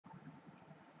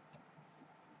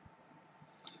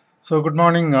So good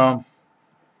morning,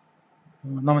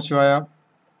 Namashivaya.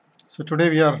 So today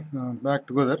we are back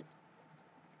together.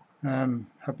 I'm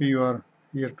happy you are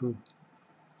here to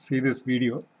see this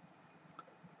video.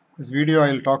 This video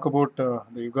I'll talk about the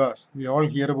Yugas. We all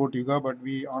hear about Yuga, but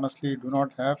we honestly do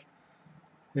not have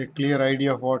a clear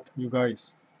idea of what Yuga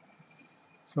is.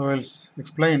 So I'll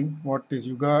explain what is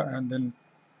Yuga and then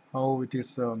how it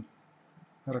is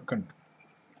reckoned.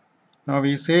 Now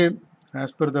we say,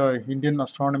 as per the Indian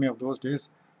astronomy of those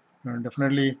days,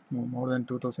 definitely more than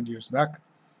 2000 years back,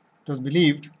 it was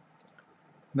believed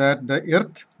that the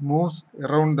earth moves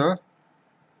around the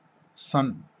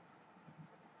sun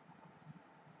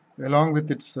along with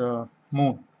its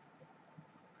moon,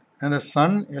 and the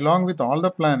sun along with all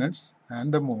the planets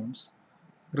and the moons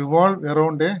revolve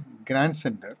around a grand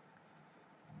center,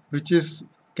 which is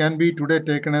can be today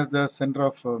taken as the center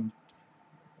of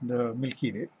the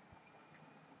Milky Way,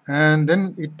 and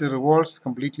then it revolves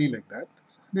completely like that.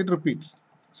 It repeats,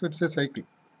 so it's a cycle,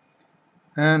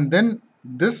 and then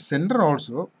this center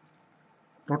also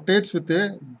rotates with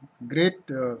a great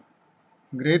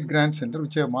grand center,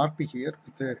 which I have marked here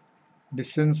with a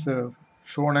distance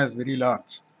shown as very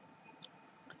large.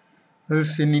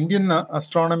 This in Indian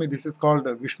astronomy, this is called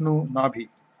Vishnu Nabhi.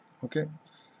 Okay,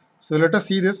 so let us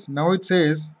see this. Now it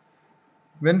says,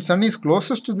 when sun is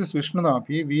closest to this Vishnu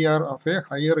Nabhi, we are of a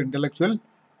higher intellectual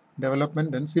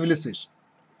development than civilization.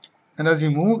 And as we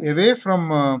move away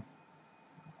from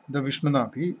the Vishnu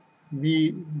Nabhi,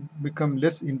 we become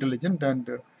less intelligent and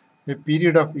a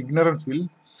period of ignorance will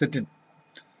set in.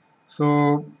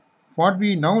 So what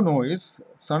we now know is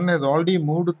sun has already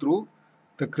moved through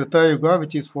the Krta Yuga,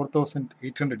 which is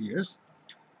 4,800 years,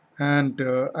 and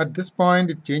at this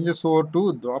point it changes over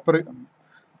to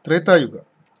Treta Yuga.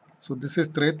 So this is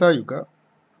Treta Yuga,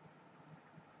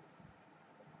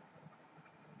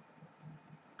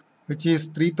 which is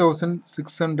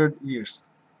 3,600 years,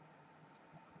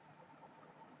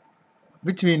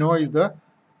 which we know is the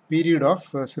period of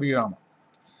Sri Rama.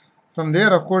 From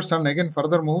there, of course, sun again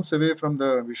further moves away from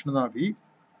the Vishnu Nabhi,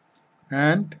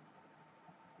 and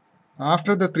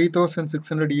after the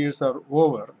 3,600 years are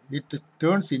over, it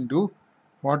turns into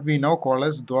what we now call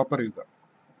as Dwapara Yuga.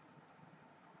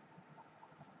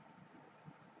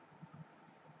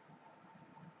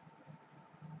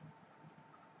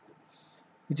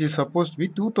 Which is supposed to be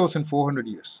 2,400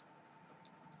 years.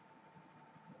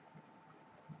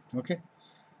 Okay,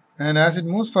 and as it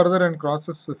moves further and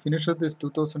finishes this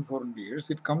 2,400 years,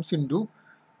 it comes into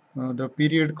the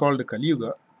period called Kali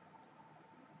Yuga,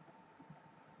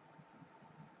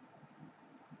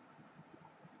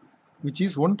 which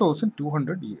is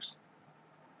 1,200 years.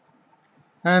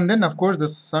 And then, of course, the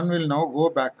sun will now go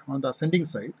back on the ascending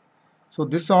side. So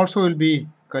this also will be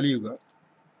Kali Yuga.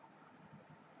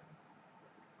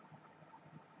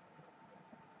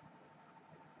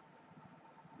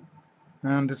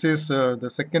 And this is the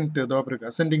second Dwapara,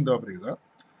 ascending Dwapara Yuga,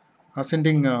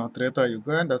 ascending Treta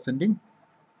Yuga, and ascending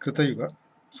Krta Yuga.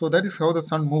 So that is how the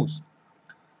sun moves.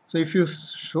 So if you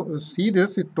see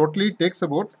this, it totally takes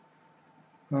about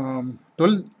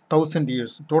 12,000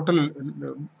 years total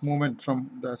movement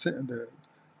from the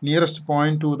nearest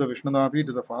point to the Vishnu Nabhi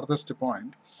to the farthest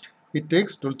point. It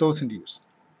takes 12,000 years.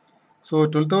 So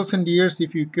 12,000 years,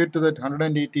 if you equate to that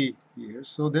 180 years,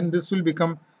 so then this will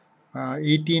become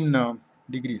 18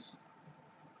 degrees.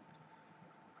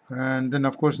 And then,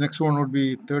 of course, next one would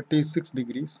be 36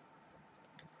 degrees.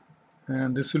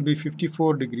 And this will be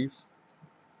 54 degrees.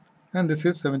 And this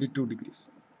is 72 degrees.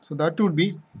 So that would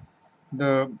be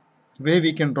the way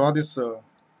we can draw this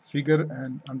figure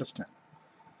and understand.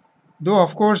 Though,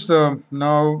 of course,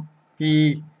 now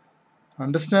we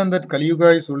understand that Kali Yuga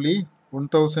is only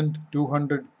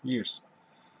 1,200 years.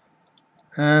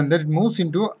 And then it moves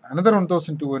into another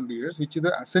 1,200 years, which is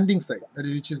the ascending side, that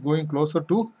is, which is going closer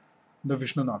to the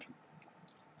Vishnu Nabhi.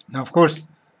 Now, of course,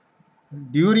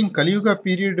 during Kali Yuga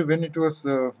period, when it was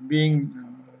being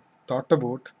thought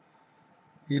about,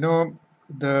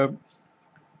 though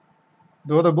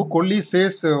the book only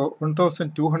says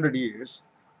 1,200 years,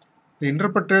 the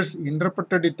interpreters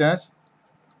interpreted it as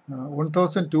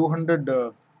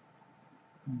 1,200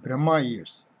 Brahma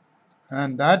years,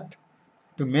 and that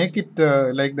to make it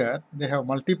like that, they have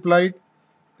multiplied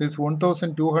this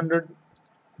 1,200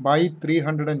 by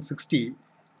 360,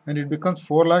 and it becomes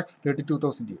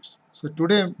 4,32,000 years. So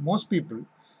today, most people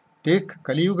take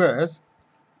Kali Yuga as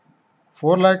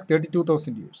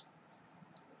 4,32,000 years.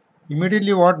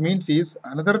 Immediately, what means is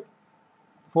another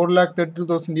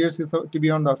 4,32,000 years is to be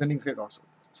on the ascending side also.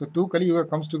 So two Kali Yuga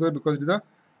comes together because it is a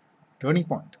turning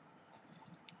point.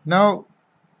 Now,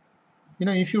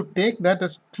 if you take that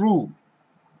as true,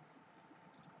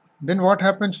 Then what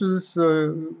happens to this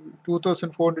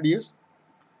 2400 years?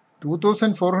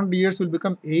 2400 years will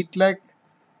become 8 lakh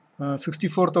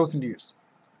 64,000 years.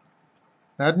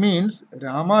 That means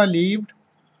Rama lived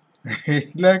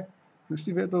 8 lakh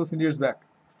 65,000 years back,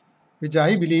 which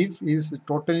I believe is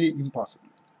totally impossible.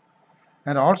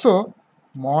 And also,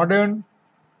 modern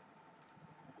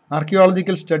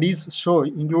archaeological studies show,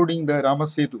 including the Rama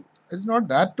Setu, it's not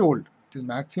that old. It is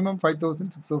maximum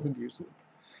 5,000, 6,000 years old,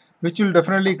 which will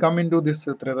definitely come into this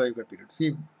Treta Yuga period.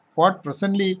 See, what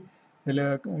presently,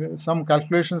 some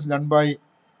calculations done by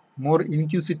more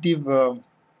inquisitive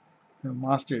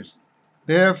masters,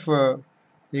 they have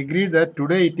agreed that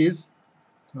today it is,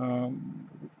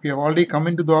 we have already come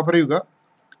into Dwapara Yuga,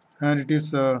 and it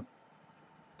is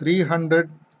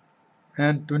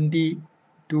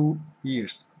 322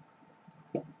 years.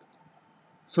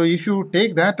 So if you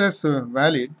take that as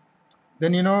valid,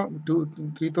 then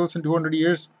 3,200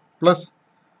 years plus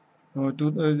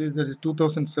that is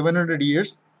 2,700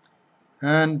 years,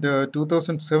 and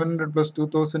 2,700 plus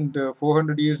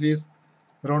 2,400 years is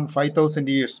around 5,000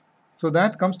 years. So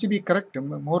that comes to be correct,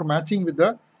 more matching with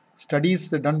the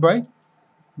studies done by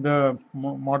the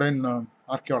modern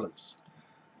archaeologists.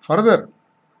 Further,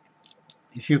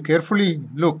 if you carefully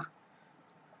look,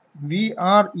 we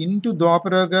are into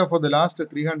Dwapara Yuga for the last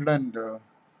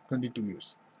 322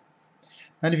 years.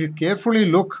 And if you carefully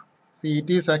look, see, it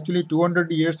is actually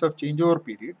 200 years of changeover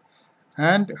period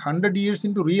and 100 years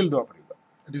into real Dwapara Yuga.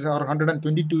 That is our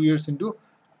 122 years into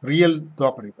real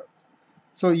Dwapara Yuga.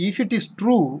 So if it is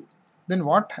true, then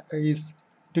what is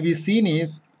to be seen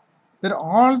is that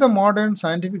all the modern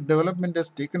scientific development has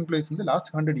taken place in the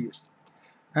last 100 years.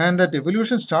 And that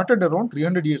evolution started around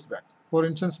 300 years back. For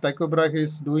instance, Tycho Brahe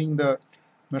is doing the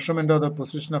measurement of the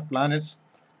position of planets,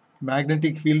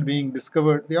 magnetic field being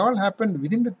discovered. They all happened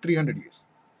within the 300 years.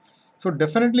 So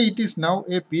definitely it is now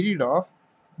a period of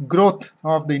growth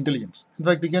of the intelligence. In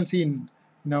fact, you can see in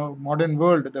modern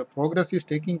world, the progress is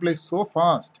taking place so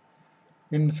fast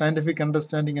in scientific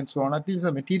understanding and so on. At least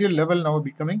the material level now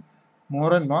becoming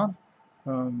more and more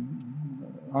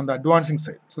on the advancing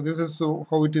side. So this is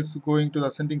how it is going to the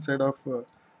ascending side of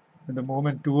the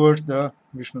movement towards the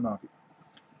Vishnu Navi.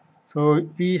 So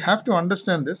we have to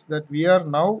understand this, that we are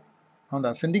now on the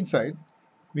ascending side.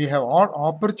 We have all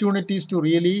opportunities to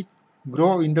really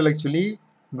grow intellectually,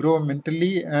 grow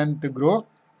mentally, and grow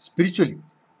spiritually.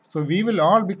 So we will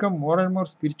all become more and more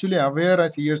spiritually aware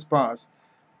as years pass.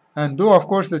 And though, of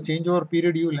course, the changeover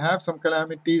period, you will have some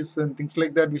calamities and things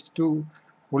like that, which to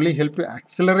only help to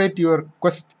accelerate your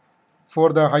quest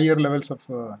for the higher levels of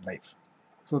life.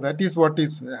 So that is what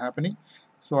is happening.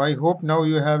 So I hope now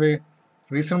you have a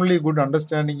reasonably good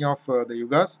understanding of the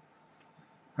Yugas.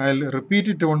 I'll repeat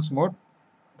it once more.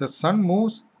 The sun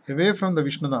moves away from the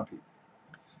Vishnu Navi.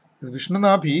 This Vishnu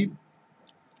Navi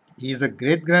is the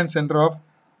great-grandcenter of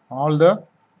all the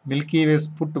Milky Ways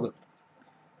put together.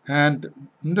 And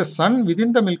in the sun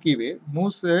within the Milky Way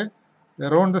moves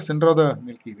around the center of the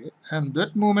Milky Way, and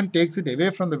that movement takes it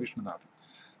away from the Vishnu Navi.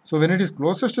 So when it is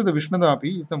closest to the Vishnu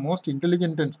Navi, is the most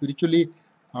intelligent and spiritually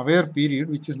aware period,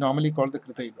 which is normally called the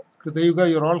Krta Yuga. Krta Yuga,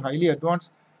 you're all highly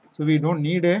advanced, so we don't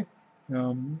need a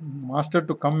master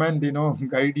to come and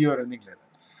guide you or anything like that.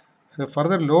 So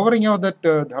further lowering of that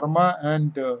dharma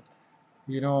and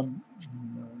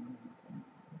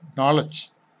knowledge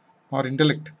or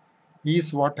intellect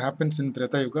is what happens in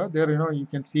Treta Yuga. There, you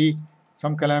can see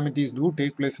some calamities do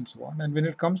take place and so on. And when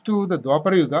it comes to the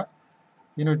Dwapara Yuga,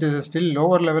 it is a still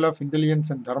lower level of intelligence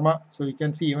and dharma. So you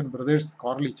can see even brothers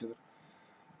quarrel each other.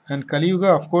 And Kali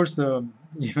Yuga, of course,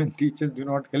 even teachers do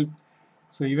not help.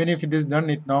 So even if it is done,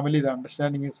 it normally the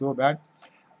understanding is so bad.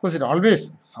 Of course, it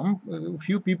always,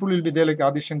 few people will be there like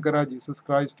Adi Shankara, Jesus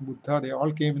Christ, Buddha, they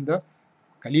all came in the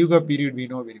Kali Yuga period, we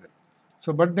know very well.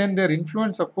 So, but then their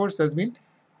influence, of course, has been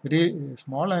very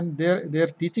small, and their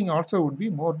teaching also would be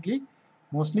mostly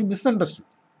misunderstood.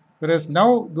 Whereas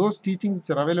now those teachings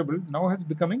which are available now has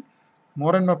becoming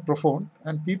more and more profound,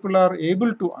 and people are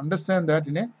able to understand that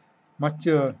in a much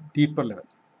deeper level.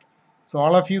 So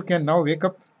all of you can now wake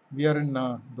up. We are in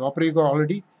Dwapara Yuga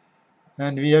already,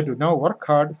 and we have to now work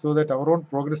hard so that our own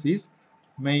progress is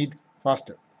made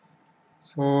faster.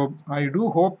 So I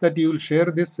do hope that you will share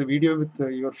this video with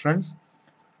your friends,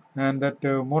 and that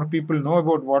more people know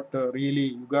about what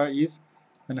really Yuga is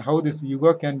and how this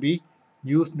Yuga can be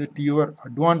used to your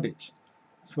advantage.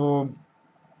 So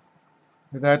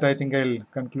with that, I think I'll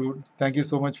conclude. Thank you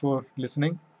so much for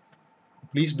listening.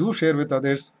 Please do share with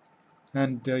others,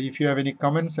 and if you have any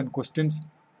comments and questions,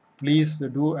 please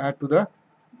do add to the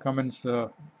comments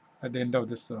at the end of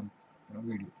this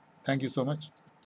video. Thank you so much.